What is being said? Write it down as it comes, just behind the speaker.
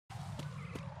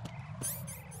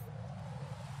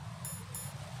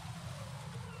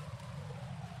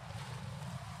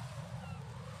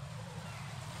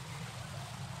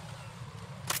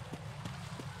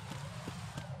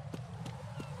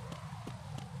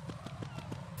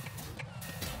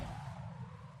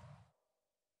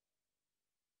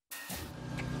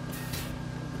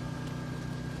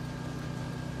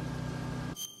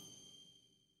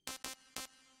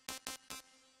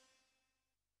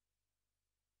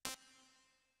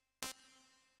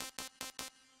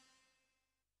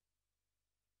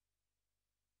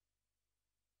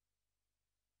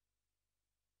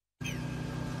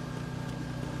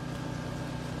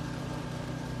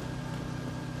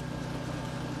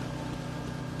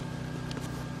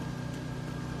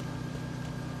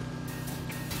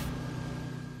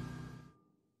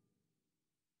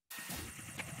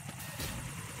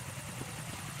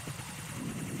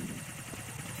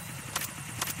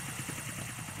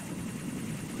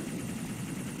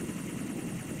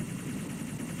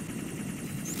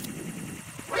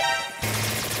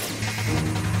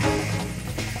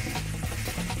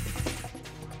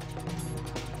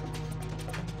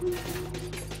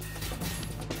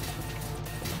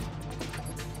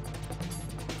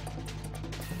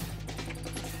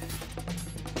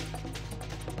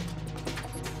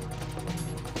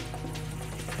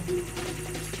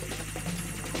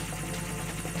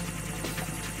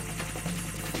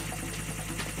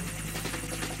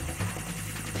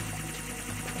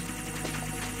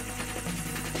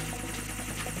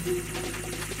Return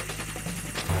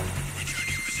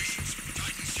to your positions.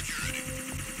 Tighten security.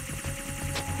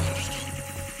 Understood.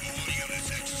 All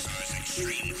units exercise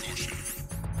extreme caution.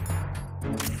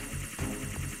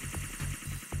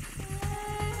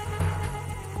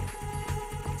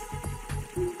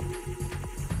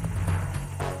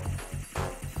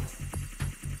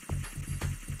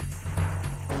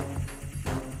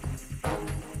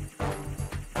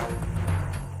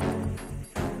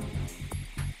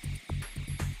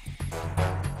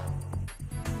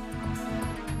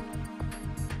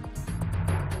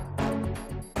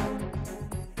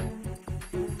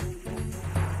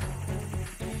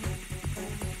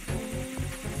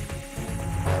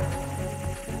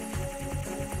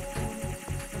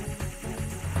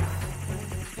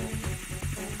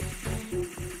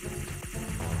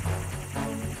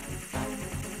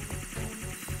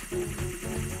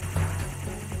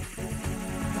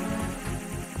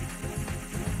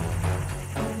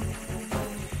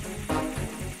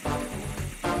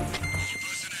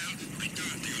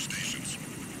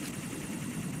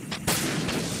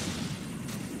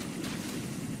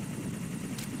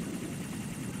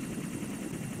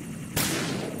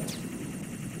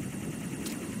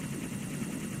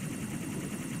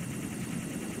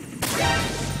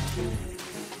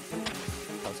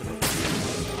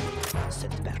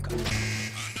 Set the back up.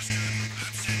 Understood.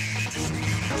 I'm sending an additional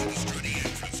unit to destroy the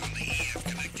entrance on the EF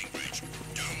connecting bridge.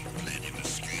 Don't let him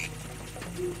escape.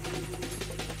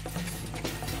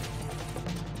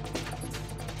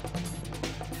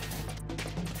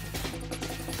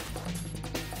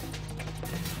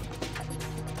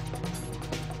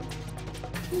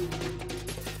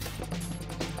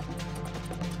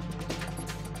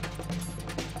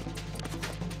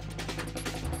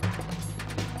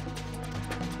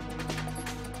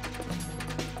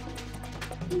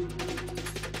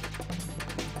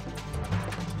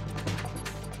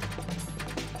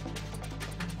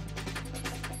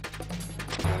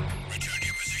 Return to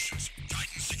your positions.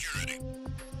 Tighten security.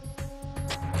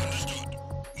 Understood.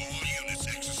 All units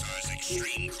exercise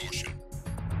extreme caution.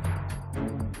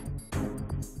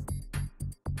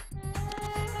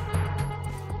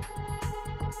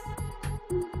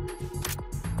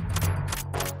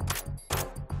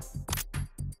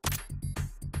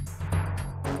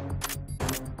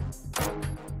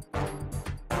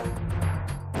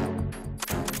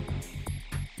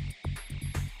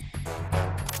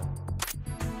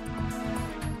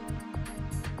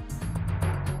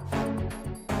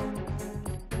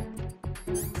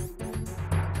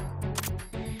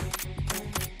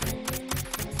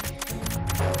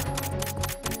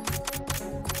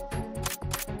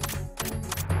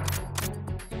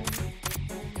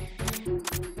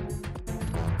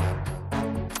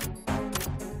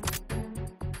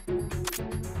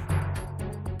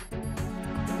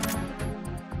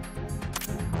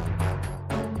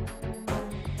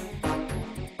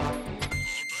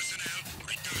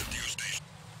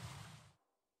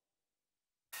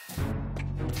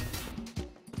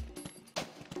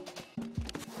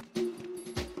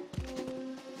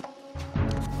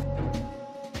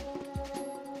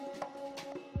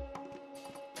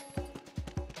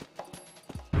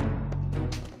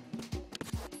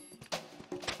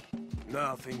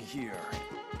 Nothing here.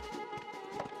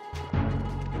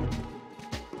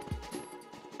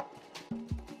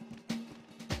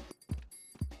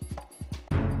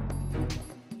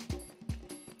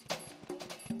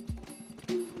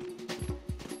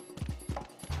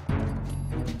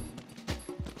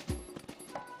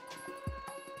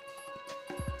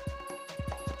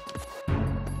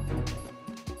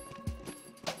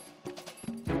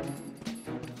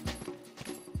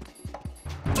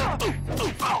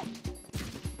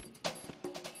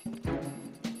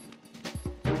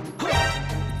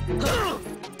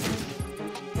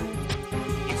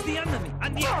 It's the enemy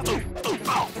and the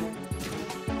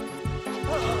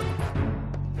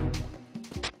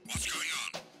What's going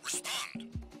on? Respond.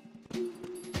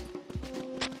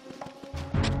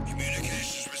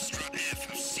 Communications with Strut F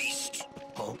have ceased.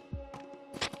 Oh.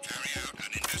 Carry out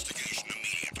an investigation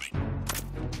immediately.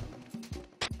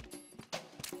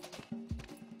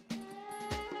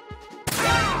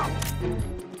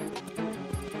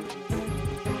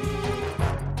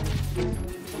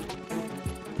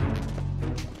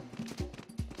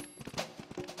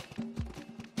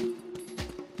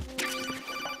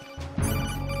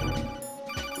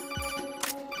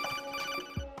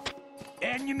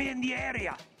 enemy in the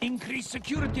area. Increase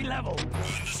security level.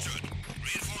 Understood.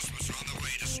 Reinforcements are on the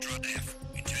way to Strut F.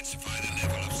 Intensify the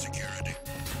level of security.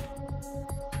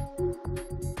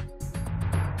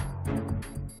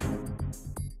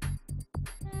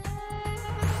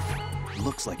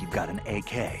 looks like you've got an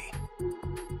AK.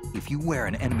 If you wear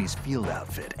an enemy's field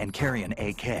outfit and carry an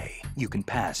AK, you can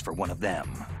pass for one of them.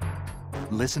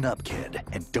 Listen up, kid,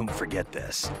 and don't forget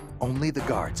this. Only the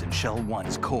guards in Shell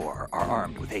 1's core are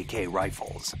armed with AK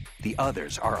rifles. The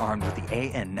others are armed with the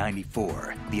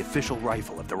AN-94, the official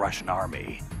rifle of the Russian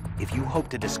army. If you hope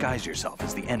to disguise yourself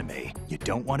as the enemy, you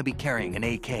don't want to be carrying an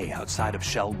AK outside of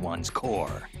Shell 1's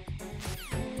core.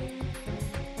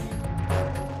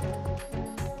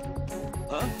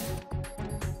 Huh?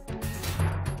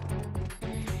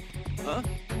 Huh?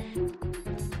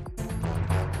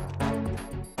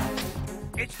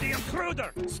 It's the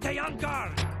intruder! Stay on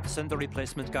guard! Send a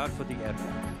replacement guard for the area.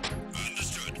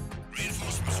 Understood.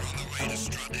 Reinforcements are on the way to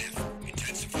Strut F.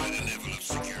 Intensify the level of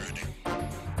security.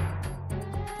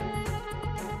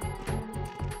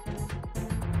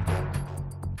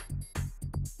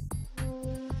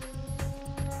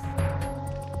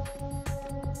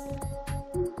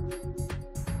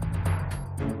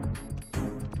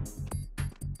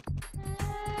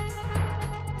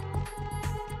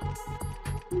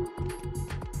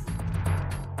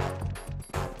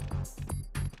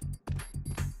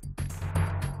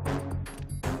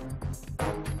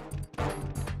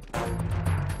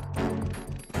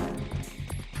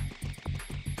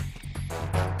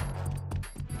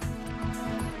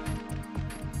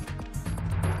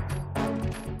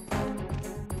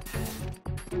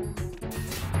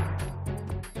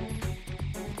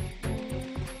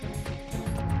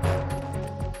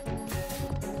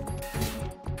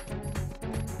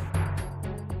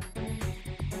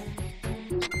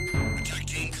 Attack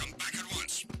team, come back at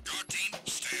once. Guard team,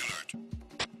 stay alert.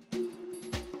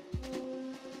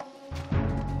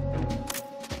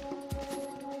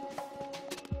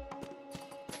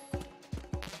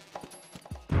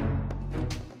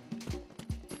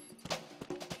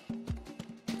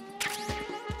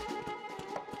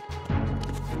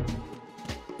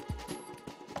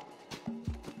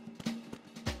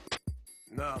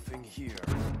 Nothing here.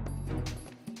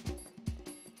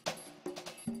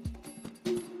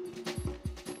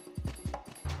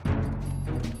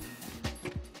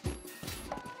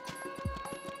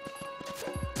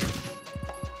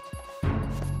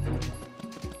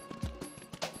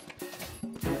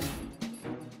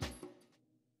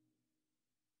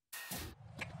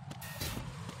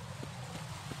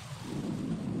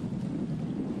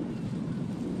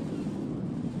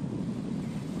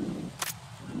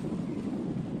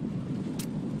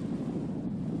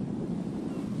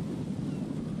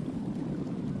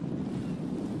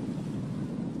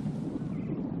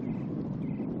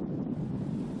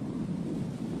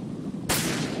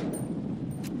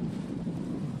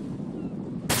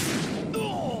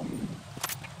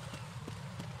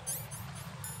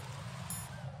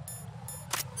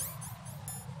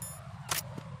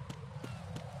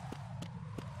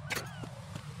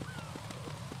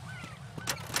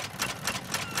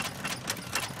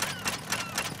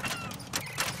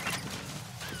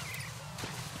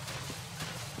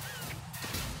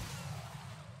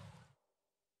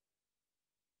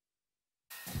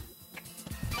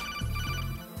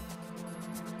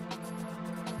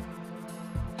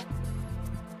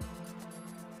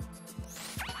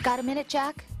 Got a minute,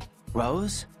 Jack?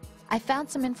 Rose? I found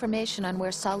some information on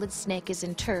where Solid Snake is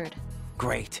interred.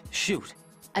 Great. Shoot.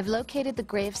 I've located the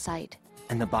grave site.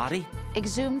 And the body?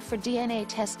 Exhumed for DNA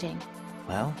testing.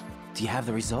 Well, do you have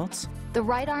the results? The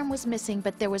right arm was missing,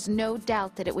 but there was no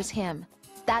doubt that it was him.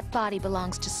 That body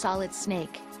belongs to Solid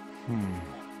Snake.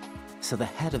 So the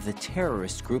head of the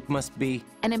terrorist group must be...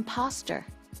 An imposter.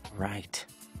 Right.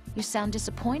 You sound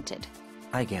disappointed.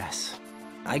 I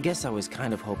guess I was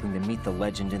kind of hoping to meet the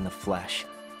legend in the flesh.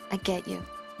 I get you.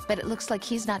 But it looks like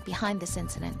he's not behind this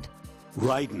incident.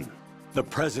 Raiden, the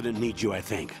president needs you, I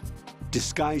think.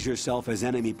 Disguise yourself as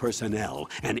enemy personnel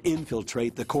and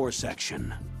infiltrate the core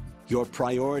section. Your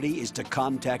priority is to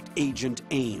contact Agent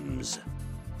Ames.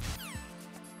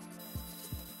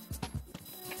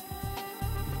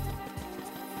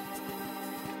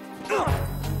 Who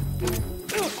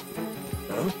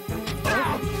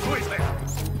is there?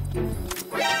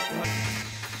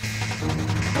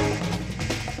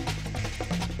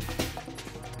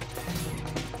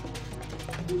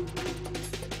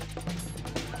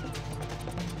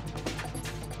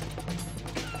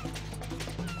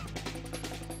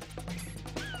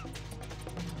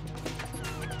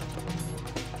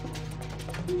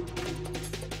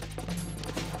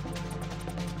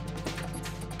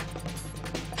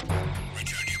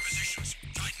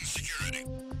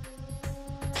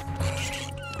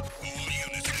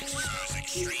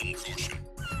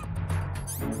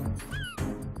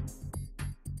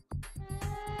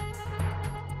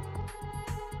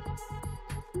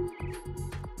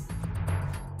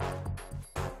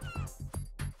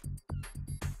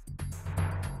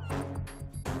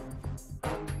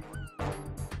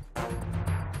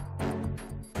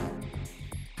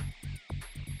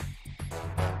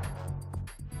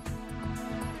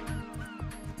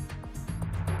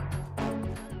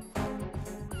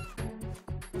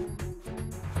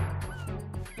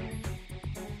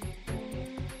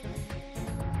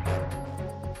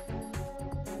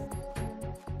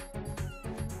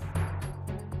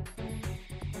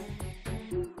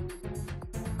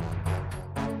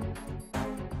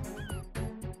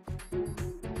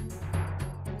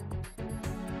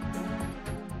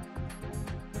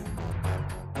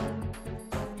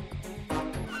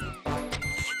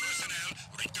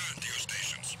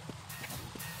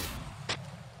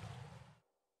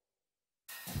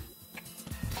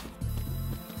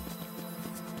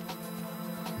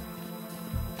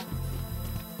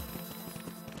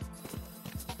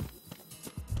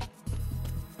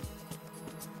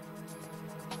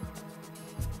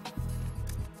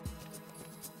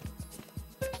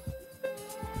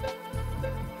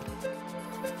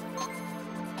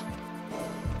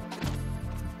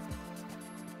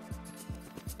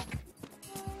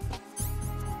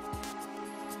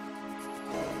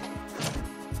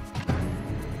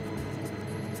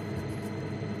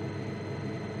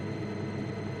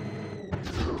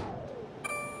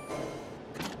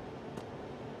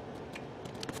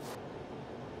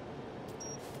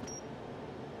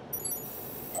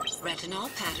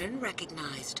 Retinol pattern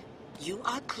recognized. You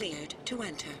are cleared to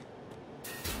enter.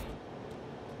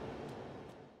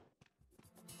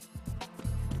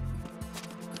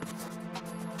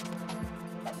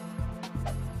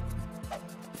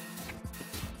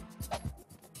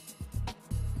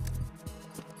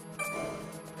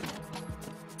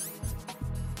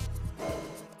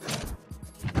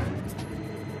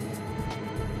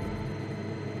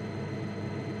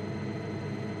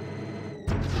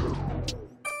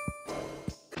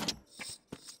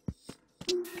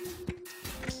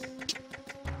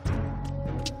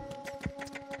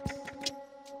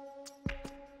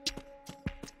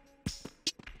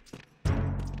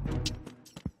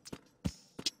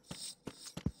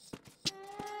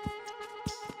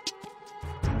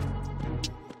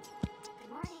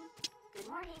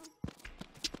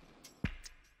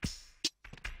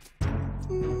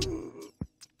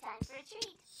 Time for a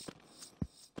treat.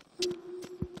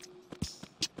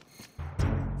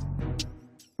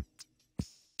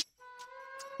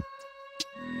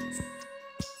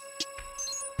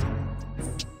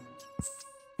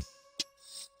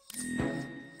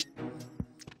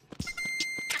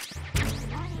 Good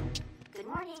morning. Good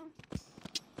morning.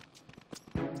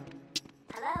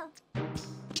 Hello?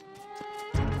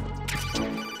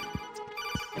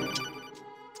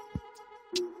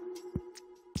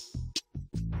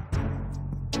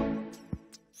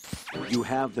 You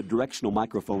have the directional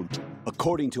microphone.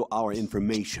 According to our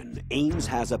information, Ames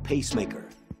has a pacemaker.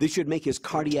 This should make his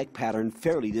cardiac pattern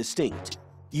fairly distinct.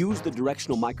 Use the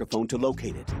directional microphone to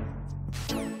locate it.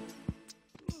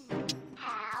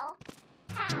 How?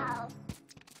 How?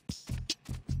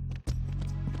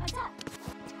 What's up?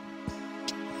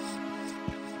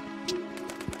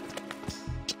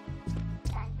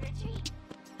 Time for a treat.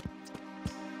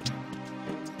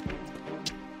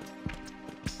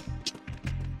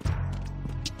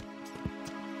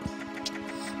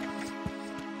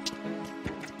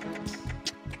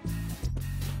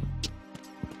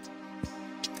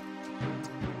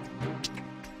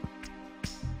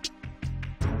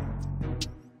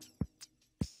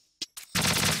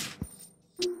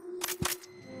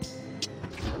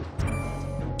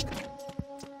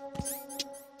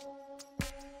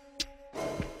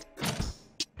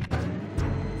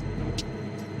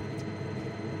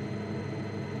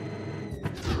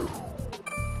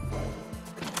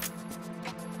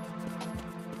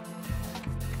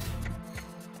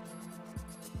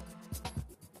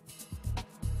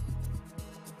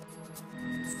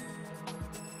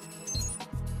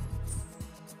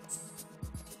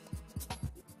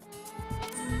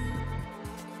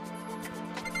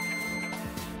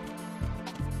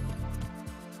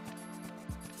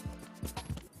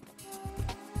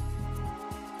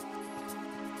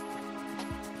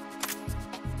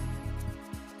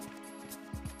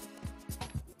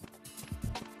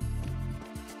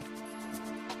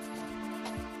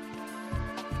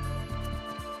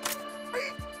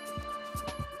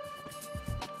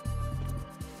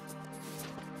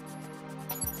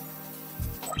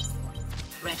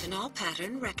 Retinol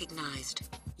pattern recognized.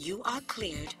 You are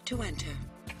cleared to enter.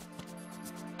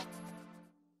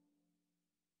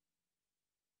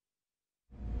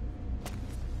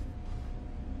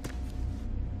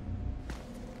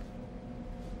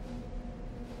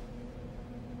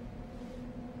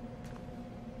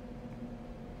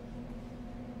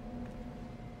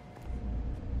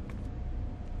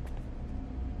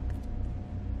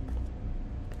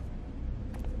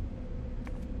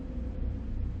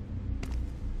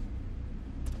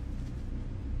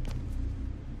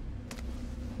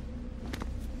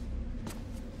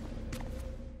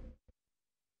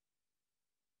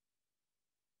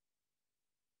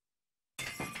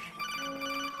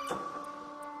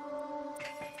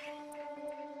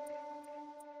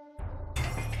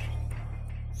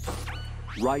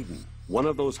 Raiden, one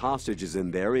of those hostages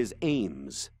in there is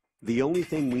Ames. The only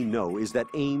thing we know is that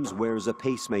Ames wears a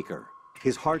pacemaker.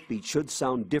 His heartbeat should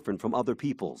sound different from other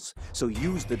people's, so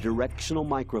use the directional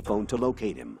microphone to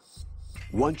locate him.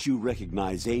 Once you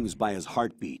recognize Ames by his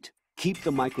heartbeat, keep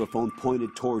the microphone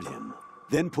pointed toward him.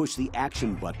 Then push the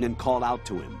action button and call out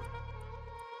to him.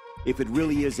 If it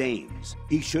really is Ames,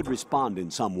 he should respond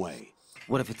in some way.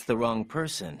 What if it's the wrong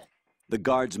person? The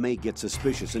guards may get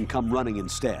suspicious and come running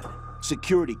instead.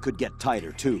 Security could get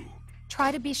tighter, too.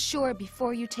 Try to be sure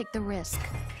before you take the risk.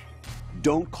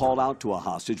 Don't call out to a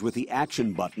hostage with the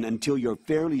action button until you're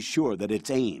fairly sure that it's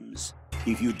Ames.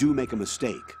 If you do make a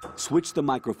mistake, switch the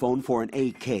microphone for an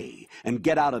AK and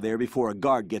get out of there before a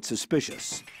guard gets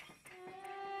suspicious.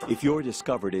 If you're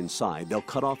discovered inside, they'll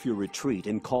cut off your retreat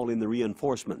and call in the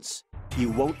reinforcements.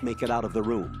 You won't make it out of the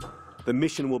room. The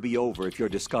mission will be over if you're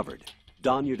discovered.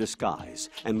 Don your disguise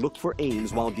and look for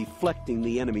Ames while deflecting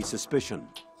the enemy's suspicion.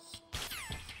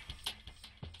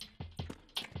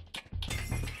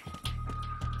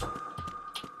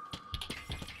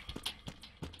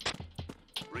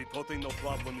 Reporting no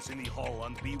problems in the hall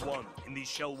on B1 in the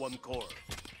Shell 1 core.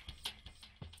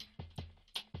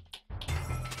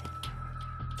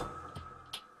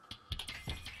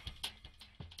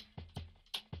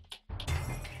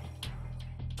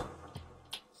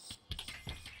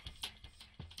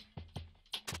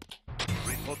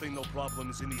 Reporting no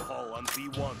problems in the hall on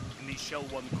B1 in the Shell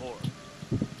 1 core.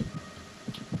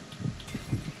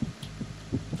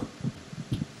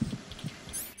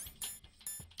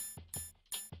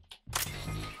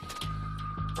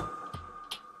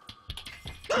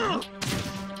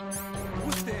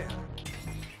 Who's there?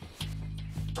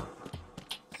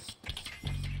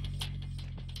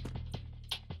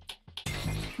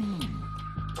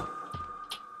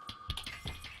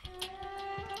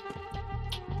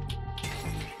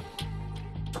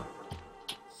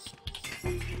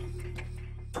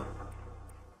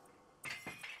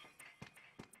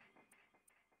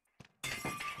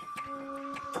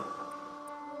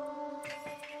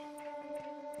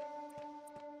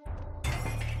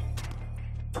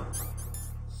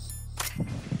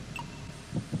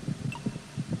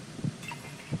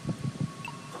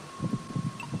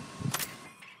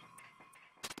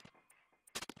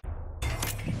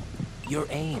 You're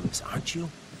Ames, aren't you?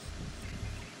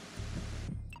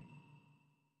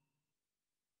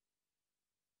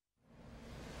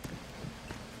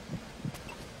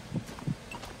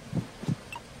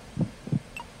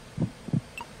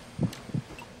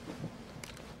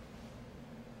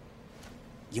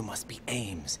 You must be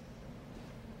Ames.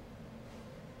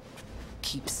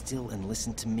 Keep still and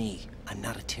listen to me. I'm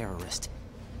not a terrorist.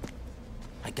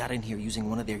 I got in here using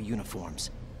one of their uniforms.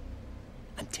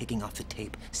 I'm taking off the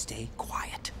tape. Stay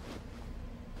quiet.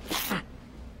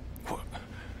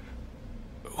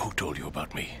 Who told you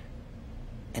about me?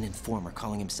 An informer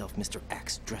calling himself Mr.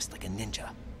 X, dressed like a ninja.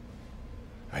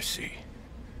 I see.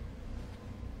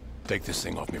 Take this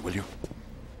thing off me, will you?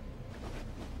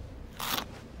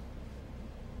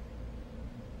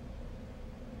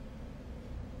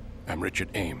 I'm Richard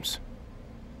Ames.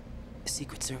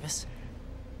 Secret Service?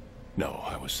 No,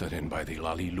 I was set in by the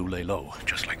Lali Lule Lo,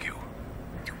 just like you.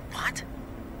 What?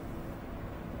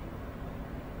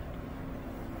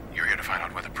 You're here to find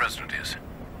out where the president is.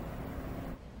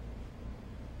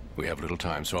 We have little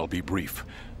time, so I'll be brief.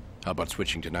 How about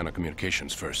switching to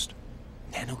nanocommunications first?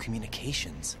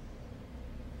 Nanocommunications?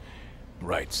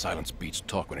 Right, silence beats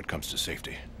talk when it comes to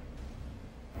safety.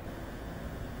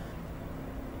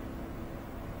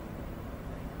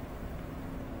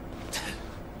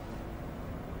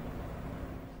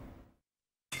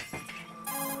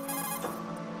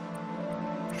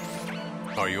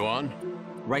 Are you on?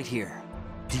 Right here.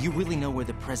 Do you really know where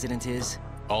the president is?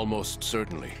 Almost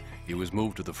certainly. He was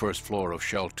moved to the first floor of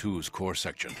Shell 2's core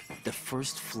section. The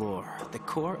first floor. The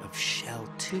core of Shell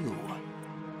 2.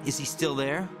 Is he still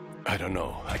there? I don't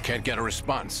know. I can't get a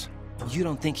response. You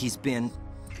don't think he's been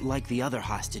like the other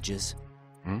hostages?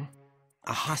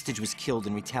 A hostage was killed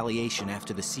in retaliation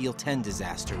after the SEAL 10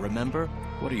 disaster, remember?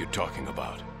 What are you talking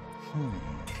about?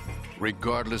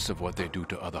 Regardless of what they do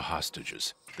to other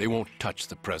hostages, they won't touch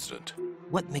the president.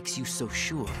 What makes you so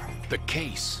sure? The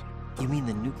case. You mean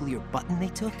the nuclear button they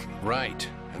took? Right.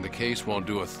 And the case won't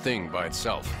do a thing by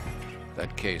itself.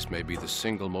 That case may be the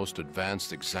single most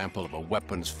advanced example of a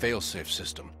weapons failsafe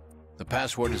system. The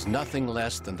password is nothing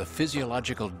less than the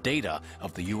physiological data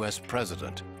of the US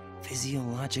president.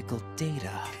 Physiological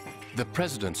data? The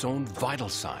president's own vital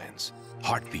signs,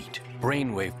 heartbeat,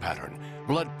 brainwave pattern,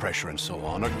 blood pressure, and so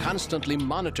on, are constantly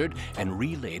monitored and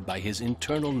relayed by his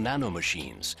internal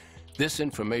nanomachines. This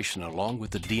information, along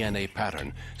with the DNA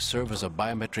pattern, serve as a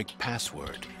biometric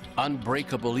password,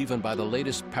 unbreakable even by the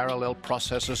latest parallel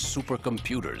processor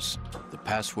supercomputers. The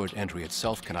password entry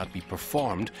itself cannot be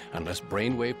performed unless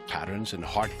brainwave patterns and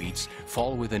heartbeats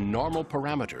fall within normal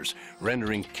parameters,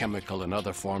 rendering chemical and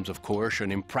other forms of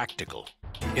coercion impractical.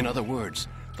 In other words,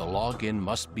 the login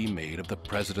must be made of the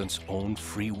president's own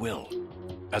free will.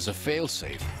 As a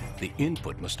failsafe, the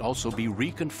input must also be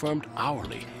reconfirmed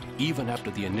hourly, even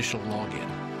after the initial login.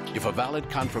 If a valid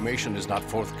confirmation is not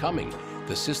forthcoming,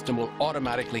 the system will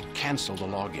automatically cancel the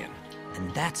login.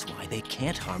 And that's why they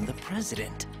can't harm the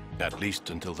president. At least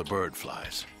until the bird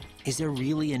flies. Is there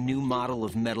really a new model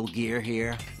of Metal Gear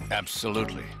here?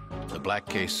 Absolutely. The black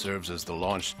case serves as the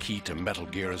launch key to Metal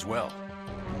Gear as well.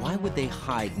 Why would they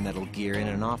hide Metal Gear in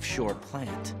an offshore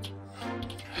plant?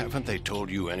 Haven't they told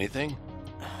you anything?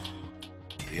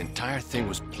 The entire thing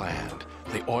was planned.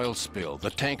 The oil spill, the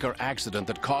tanker accident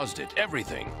that caused it,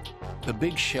 everything. The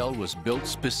big shell was built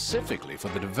specifically for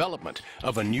the development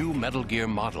of a new Metal Gear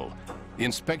model. The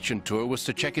inspection tour was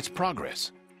to check its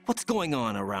progress. What's going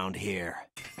on around here?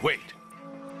 Wait.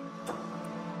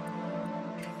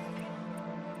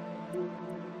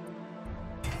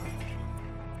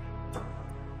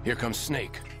 Here comes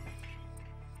Snake.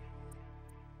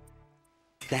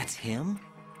 That's him?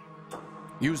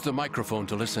 Use the microphone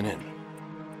to listen in.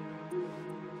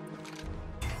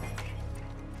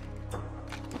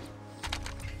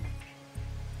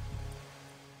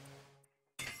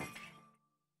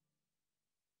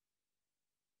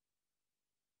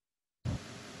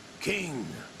 King,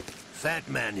 Fat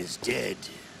Man is dead.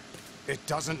 It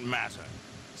doesn't matter.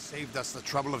 Saved us the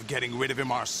trouble of getting rid of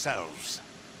him ourselves.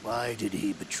 Why did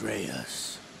he betray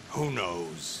us? Who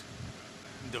knows?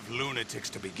 Band of lunatics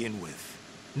to begin with.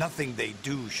 Nothing they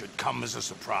do should come as a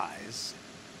surprise.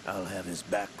 I'll have his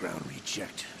background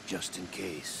rechecked, just in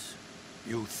case.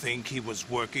 You think he was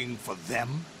working for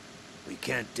them? We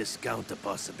can't discount the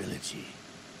possibility.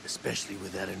 Especially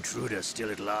with that intruder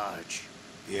still at large.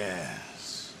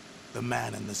 Yes. The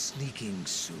man in the sneaking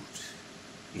suit.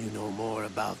 You know more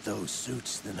about those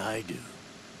suits than I do.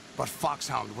 But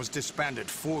Foxhound was disbanded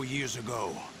 4 years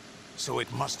ago. So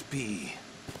it must be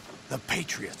the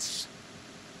Patriots.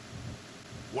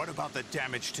 What about the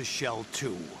damage to Shell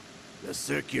 2? The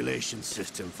circulation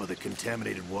system for the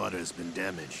contaminated water has been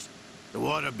damaged. The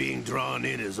water being drawn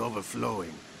in is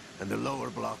overflowing, and the lower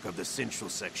block of the central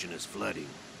section is flooding.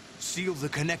 Seal the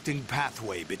connecting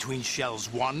pathway between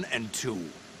Shells 1 and 2.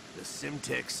 The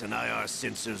Simtex and IR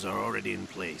sensors are already in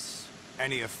place.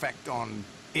 Any effect on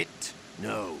it?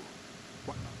 No.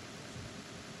 What?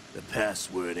 The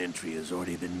password entry has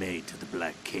already been made to the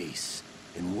black case.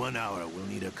 In 1 hour, we'll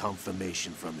need a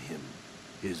confirmation from him.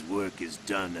 His work is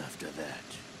done after that.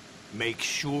 Make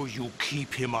sure you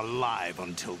keep him alive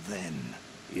until then.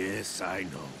 Yes, I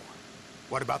know.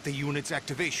 What about the unit's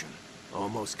activation?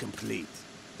 Almost complete.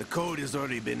 The code has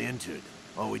already been entered.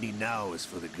 All we need now is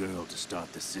for the girl to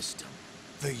start the system.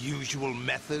 The usual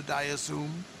method, I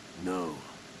assume? No.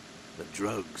 The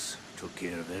drugs took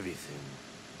care of everything.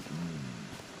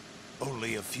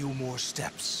 Only a few more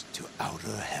steps to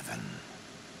outer heaven.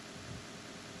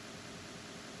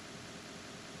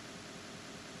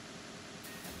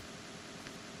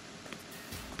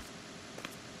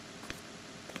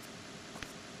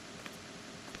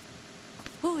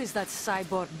 Who is that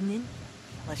cyborg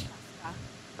ninja?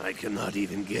 I cannot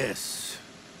even guess.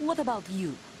 What about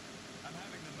you? I'm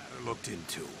having the matter looked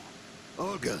into.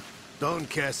 Olga, don't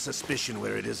cast suspicion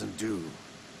where it isn't due.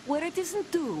 Where it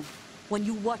isn't due? When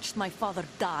you watched my father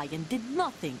die and did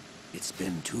nothing. It's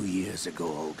been 2 years ago,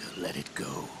 Olga. Let it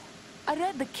go. I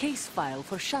read the case file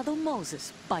for Shadow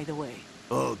Moses, by the way.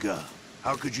 Olga,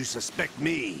 how could you suspect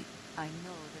me? I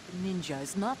know that the ninja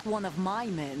is not one of my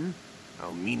men.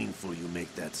 How meaningful you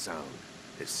make that sound.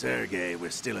 If Sergei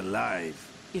were still alive...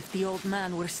 If the old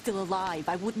man were still alive,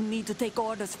 I wouldn't need to take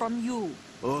orders from you.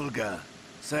 Olga,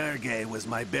 Sergei was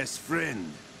my best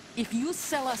friend. If you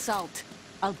sell us out,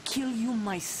 I'll kill you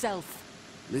myself.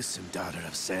 Listen, daughter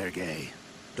of Sergei.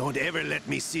 Don't ever let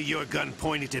me see your gun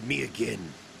pointed at me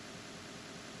again.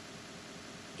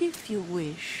 If you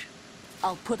wish,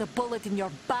 I'll put a bullet in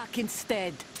your back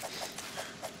instead.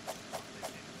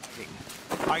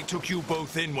 I took you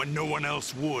both in when no one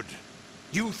else would.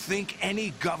 You think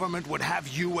any government would have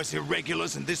you as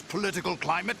irregulars in this political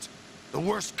climate? The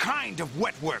worst kind of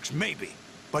wet works, maybe.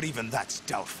 But even that's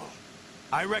doubtful.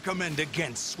 I recommend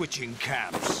against switching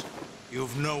camps.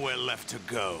 You've nowhere left to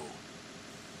go.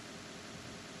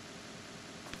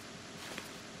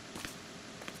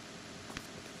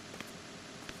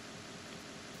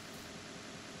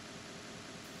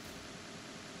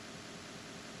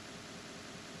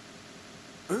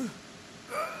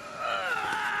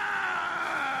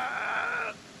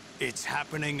 It's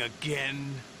happening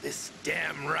again? This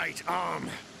damn right arm.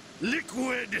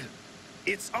 Liquid!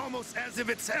 It's almost as if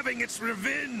it's having its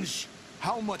revenge!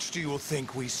 How much do you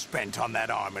think we spent on that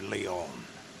arm in Lyon?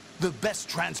 The best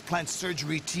transplant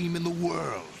surgery team in the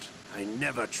world. I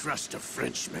never trust a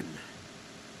Frenchman.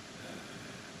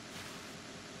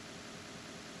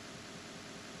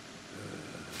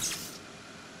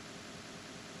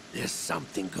 There's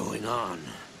something going on.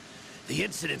 The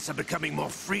incidents are becoming more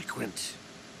frequent.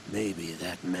 Maybe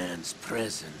that man's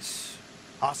presence.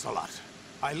 Ocelot,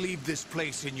 I leave this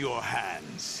place in your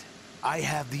hands. I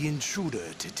have the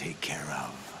intruder to take care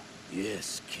of.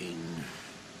 Yes, King.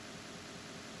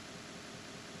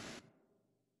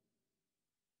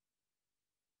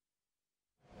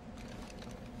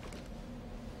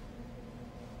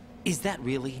 Is that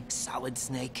really Solid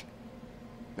Snake?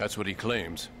 That's what he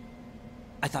claims.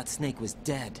 I thought Snake was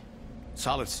dead.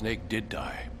 Solid Snake did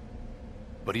die.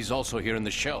 But he's also here in the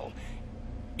shell.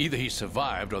 Either he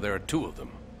survived or there are two of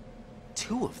them.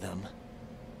 Two of them?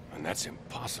 And that's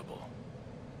impossible.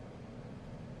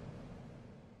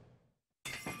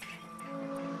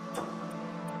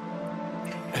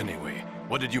 Anyway,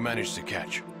 what did you manage to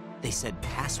catch? They said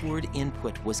password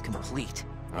input was complete.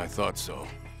 I thought so.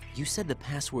 You said the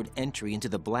password entry into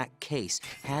the black case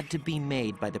had to be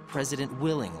made by the President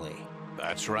willingly.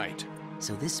 That's right.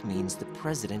 So this means the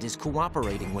President is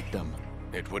cooperating with them.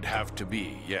 It would have to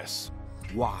be, yes.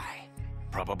 Why?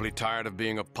 Probably tired of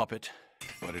being a puppet,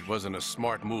 but it wasn't a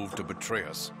smart move to betray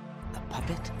us. A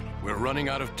puppet? We're running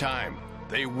out of time.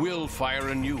 They will fire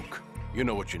a nuke. You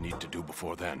know what you need to do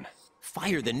before then.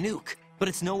 Fire the nuke? But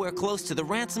it's nowhere close to the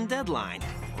ransom deadline.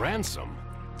 Ransom?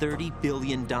 $30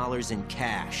 billion in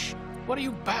cash. What are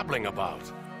you babbling about?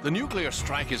 The nuclear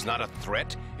strike is not a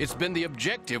threat. It's been the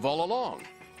objective all along.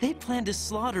 They plan to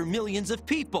slaughter millions of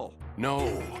people.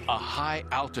 No, a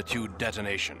high-altitude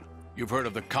detonation. You've heard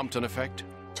of the Compton effect?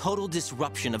 Total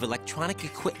disruption of electronic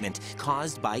equipment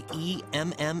caused by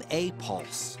EMMA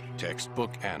pulse.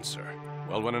 Textbook answer.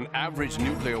 Well, when an average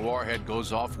nuclear warhead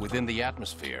goes off within the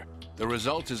atmosphere, the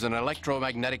result is an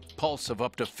electromagnetic pulse of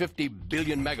up to 50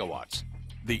 billion megawatts.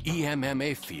 The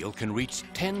EMMA field can reach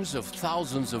tens of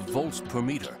thousands of volts per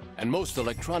meter, and most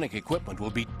electronic equipment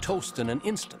will be toast in an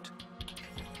instant.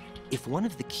 If one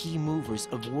of the key movers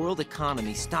of world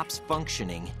economy stops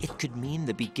functioning, it could mean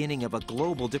the beginning of a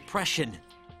global depression.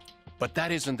 But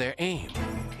that isn't their aim.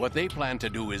 What they plan to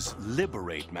do is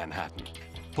liberate Manhattan,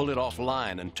 pull it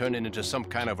offline and turn it into some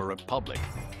kind of a republic.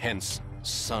 Hence,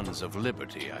 Sons of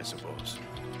Liberty, I suppose.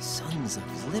 Sons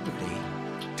of Liberty?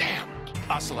 Damn!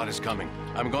 Ocelot is coming.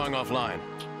 I'm going offline.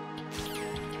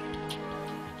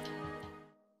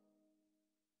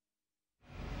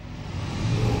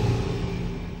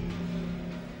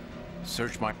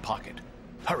 Search my pocket.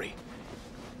 Hurry!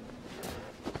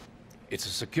 It's a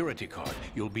security card.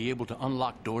 You'll be able to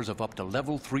unlock doors of up to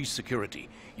level 3 security.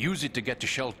 Use it to get to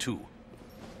Shell 2.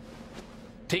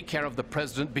 Take care of the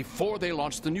President before they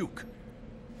launch the nuke.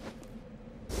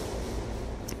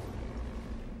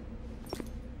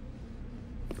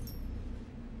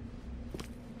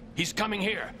 He's coming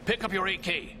here. Pick up your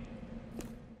AK.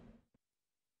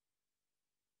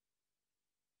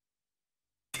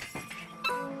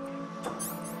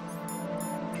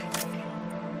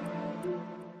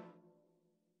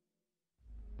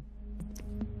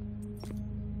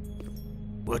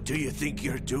 What do you think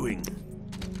you're doing?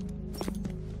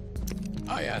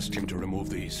 I asked him to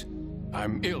remove these.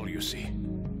 I'm ill, you see.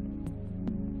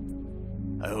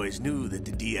 I always knew that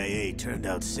the DIA turned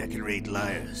out second-rate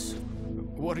liars.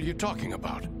 What are you talking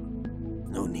about?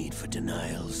 No need for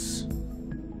denials.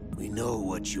 We know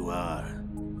what you are,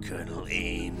 Colonel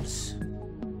Ames.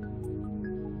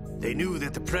 They knew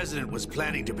that the President was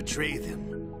planning to betray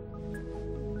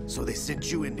them. So they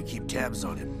sent you in to keep tabs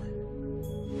on him.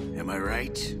 Am I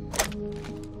right?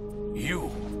 You.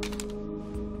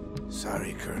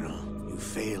 Sorry, Colonel. You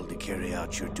failed to carry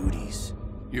out your duties.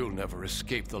 You'll never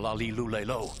escape the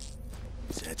Lali-Lulelo.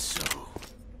 Is that so?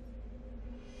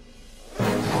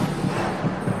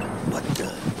 What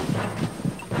the?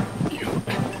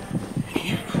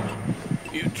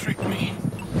 You tricked me.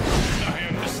 I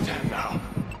understand now.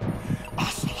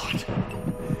 Ocelot.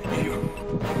 You...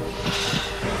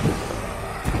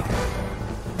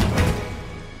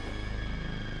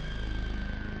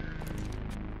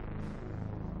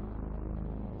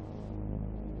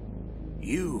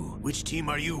 You? Which team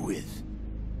are you with?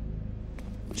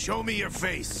 Show me your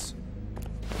face.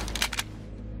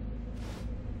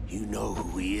 You know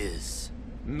who he is.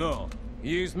 No,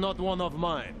 he is not one of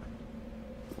mine.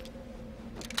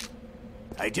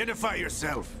 Identify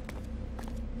yourself.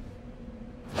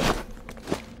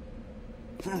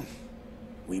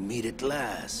 We meet at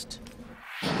last.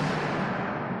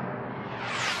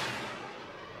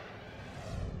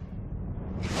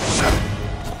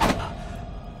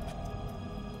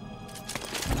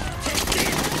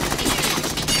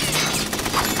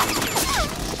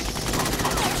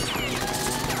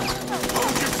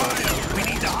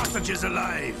 Is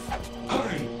alive.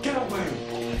 Hurry, get away.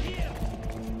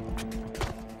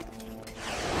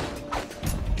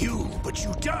 But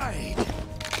you died.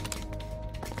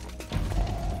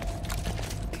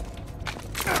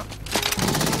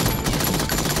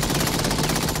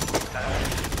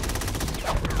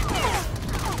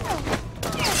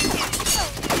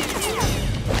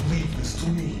 Leave this to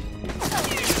me.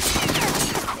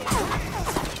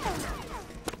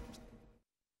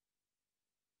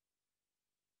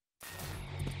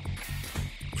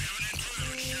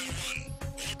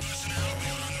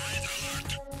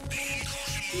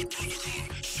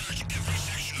 protocol. Search every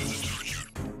section of the structure.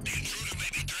 The intruder may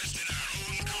be dressed in our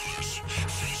own colors.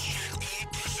 Please check all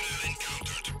personnel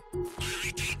encountered. I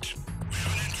repeat, we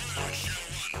have an intruder in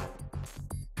Shell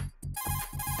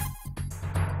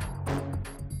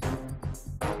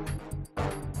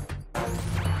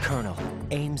 1. Colonel,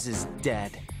 Ames is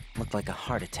dead. Looked like a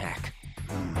heart attack.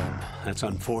 That's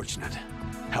unfortunate.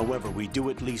 However, we do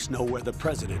at least know where the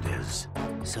president is.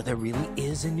 So there really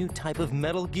is a new type of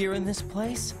Metal Gear in this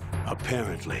place?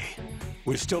 Apparently.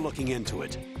 We're still looking into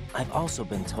it. I've also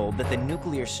been told that the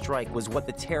nuclear strike was what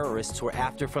the terrorists were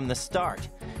after from the start,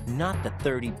 not the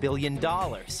 $30 billion.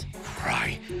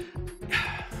 Right.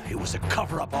 It was a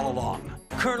cover-up all along.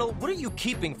 Colonel, what are you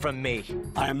keeping from me?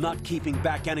 I am not keeping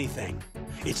back anything.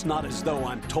 It's not as though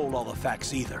I'm told all the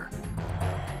facts either.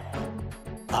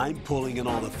 I'm pulling in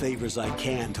all the favors I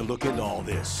can to look into all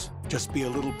this. Just be a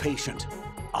little patient.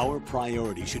 Our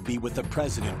priority should be with the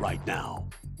president right now.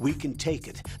 We can take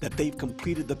it that they've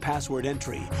completed the password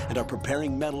entry and are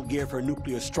preparing Metal Gear for a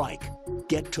nuclear strike.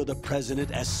 Get to the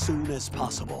president as soon as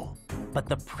possible. But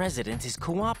the president is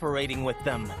cooperating with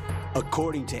them.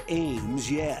 According to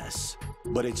Ames, yes.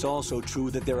 But it's also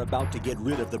true that they're about to get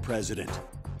rid of the president.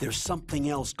 There's something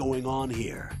else going on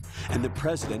here, and the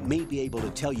president may be able to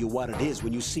tell you what it is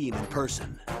when you see him in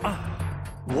person.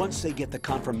 Once they get the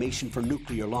confirmation for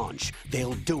nuclear launch,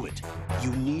 they'll do it.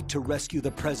 You need to rescue the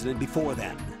president before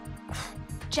then.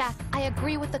 Jack, I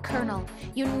agree with the Colonel.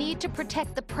 You need to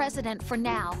protect the president for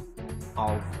now.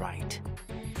 All right.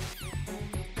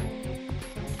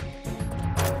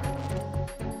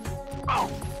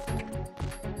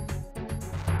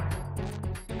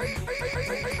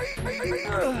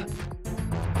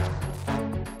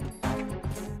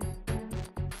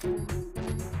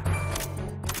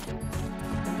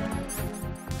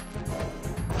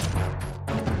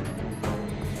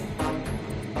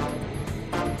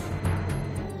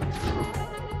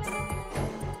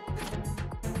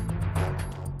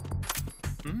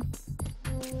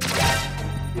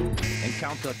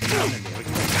 Encounter enemy.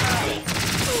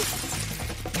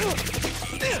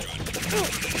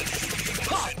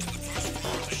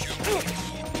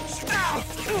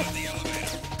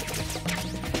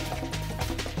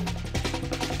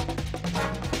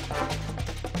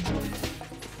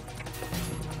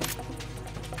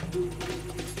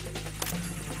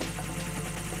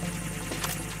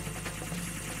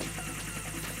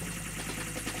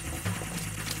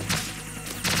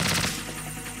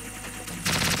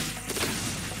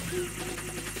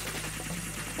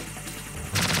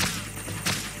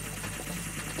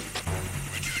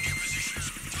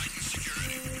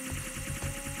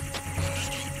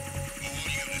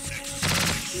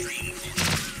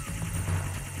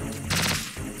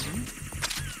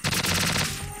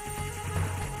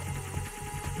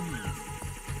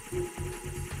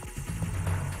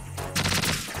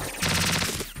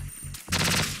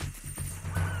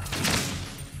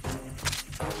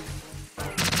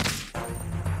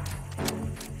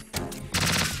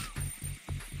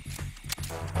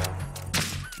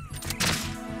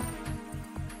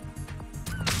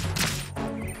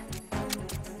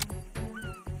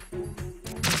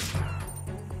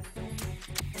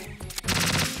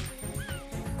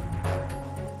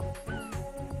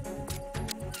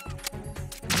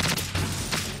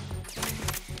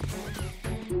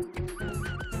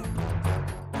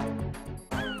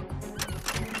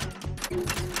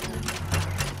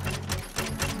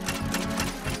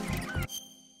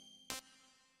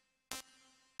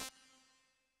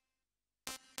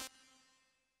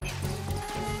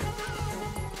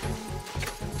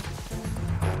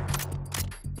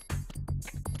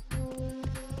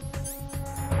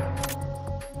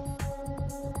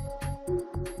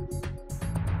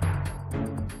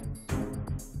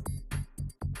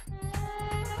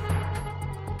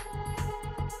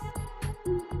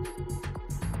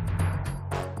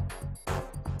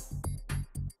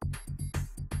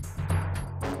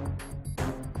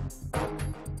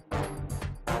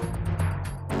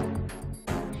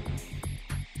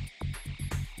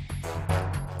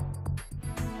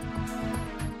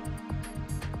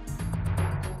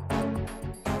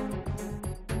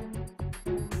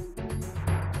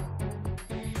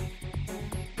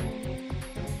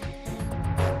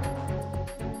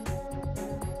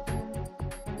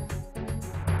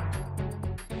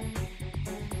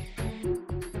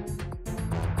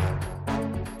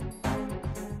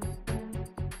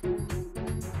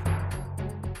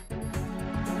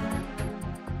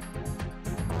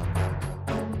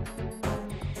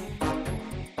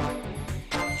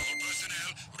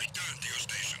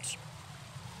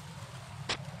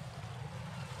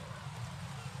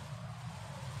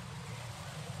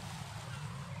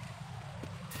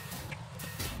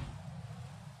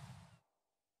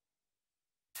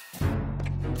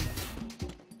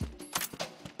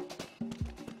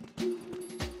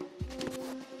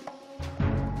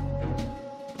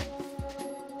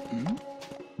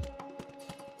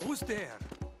 Who's there?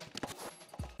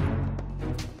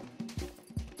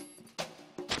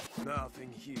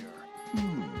 Nothing here.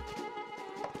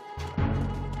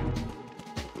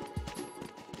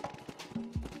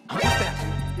 Who's that?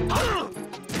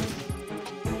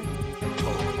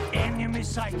 Enemy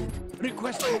sighted.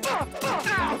 Request. Who is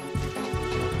that?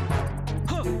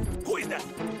 Huh? Who is that?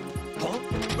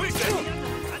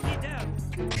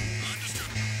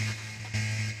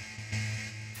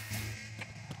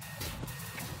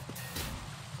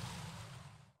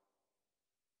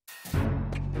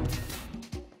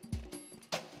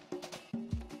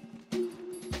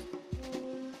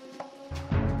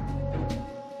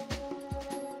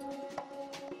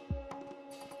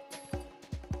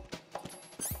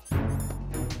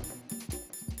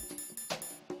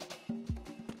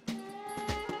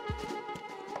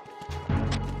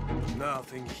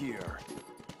 Nothing here.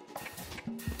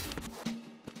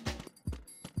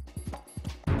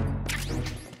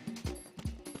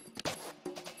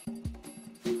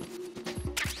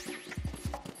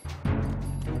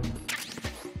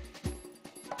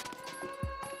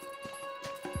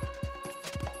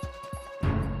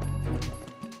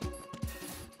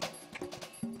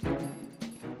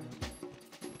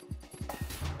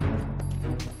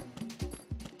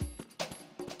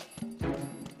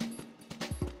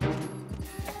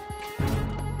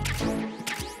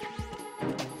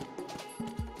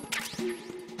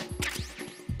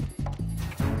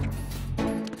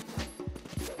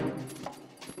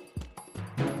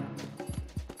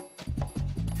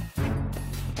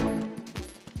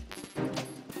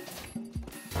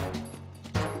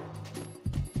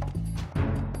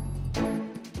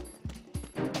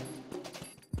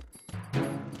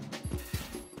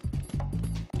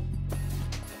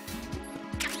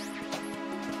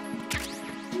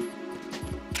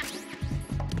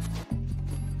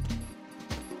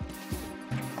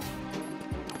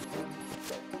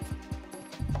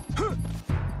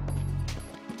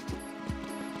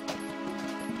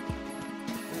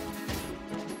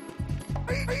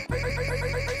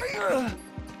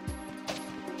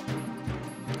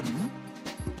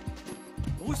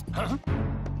 Huh?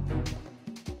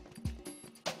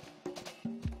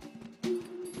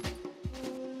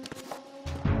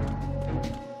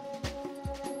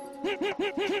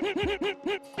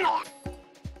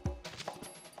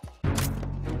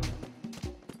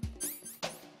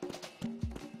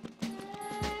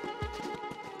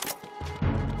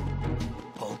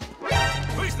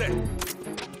 Who is there?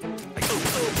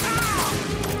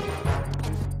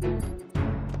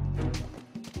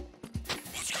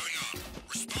 What's going on?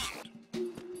 Respond.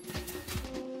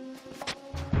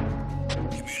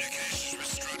 Communications with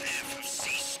Strut F have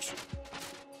ceased.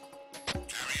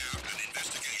 Carry out an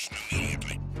investigation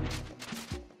immediately.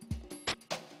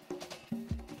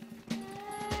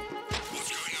 What's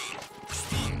going on?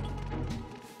 Respond.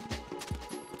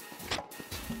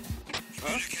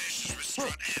 Communications with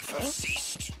Strut F have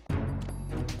ceased.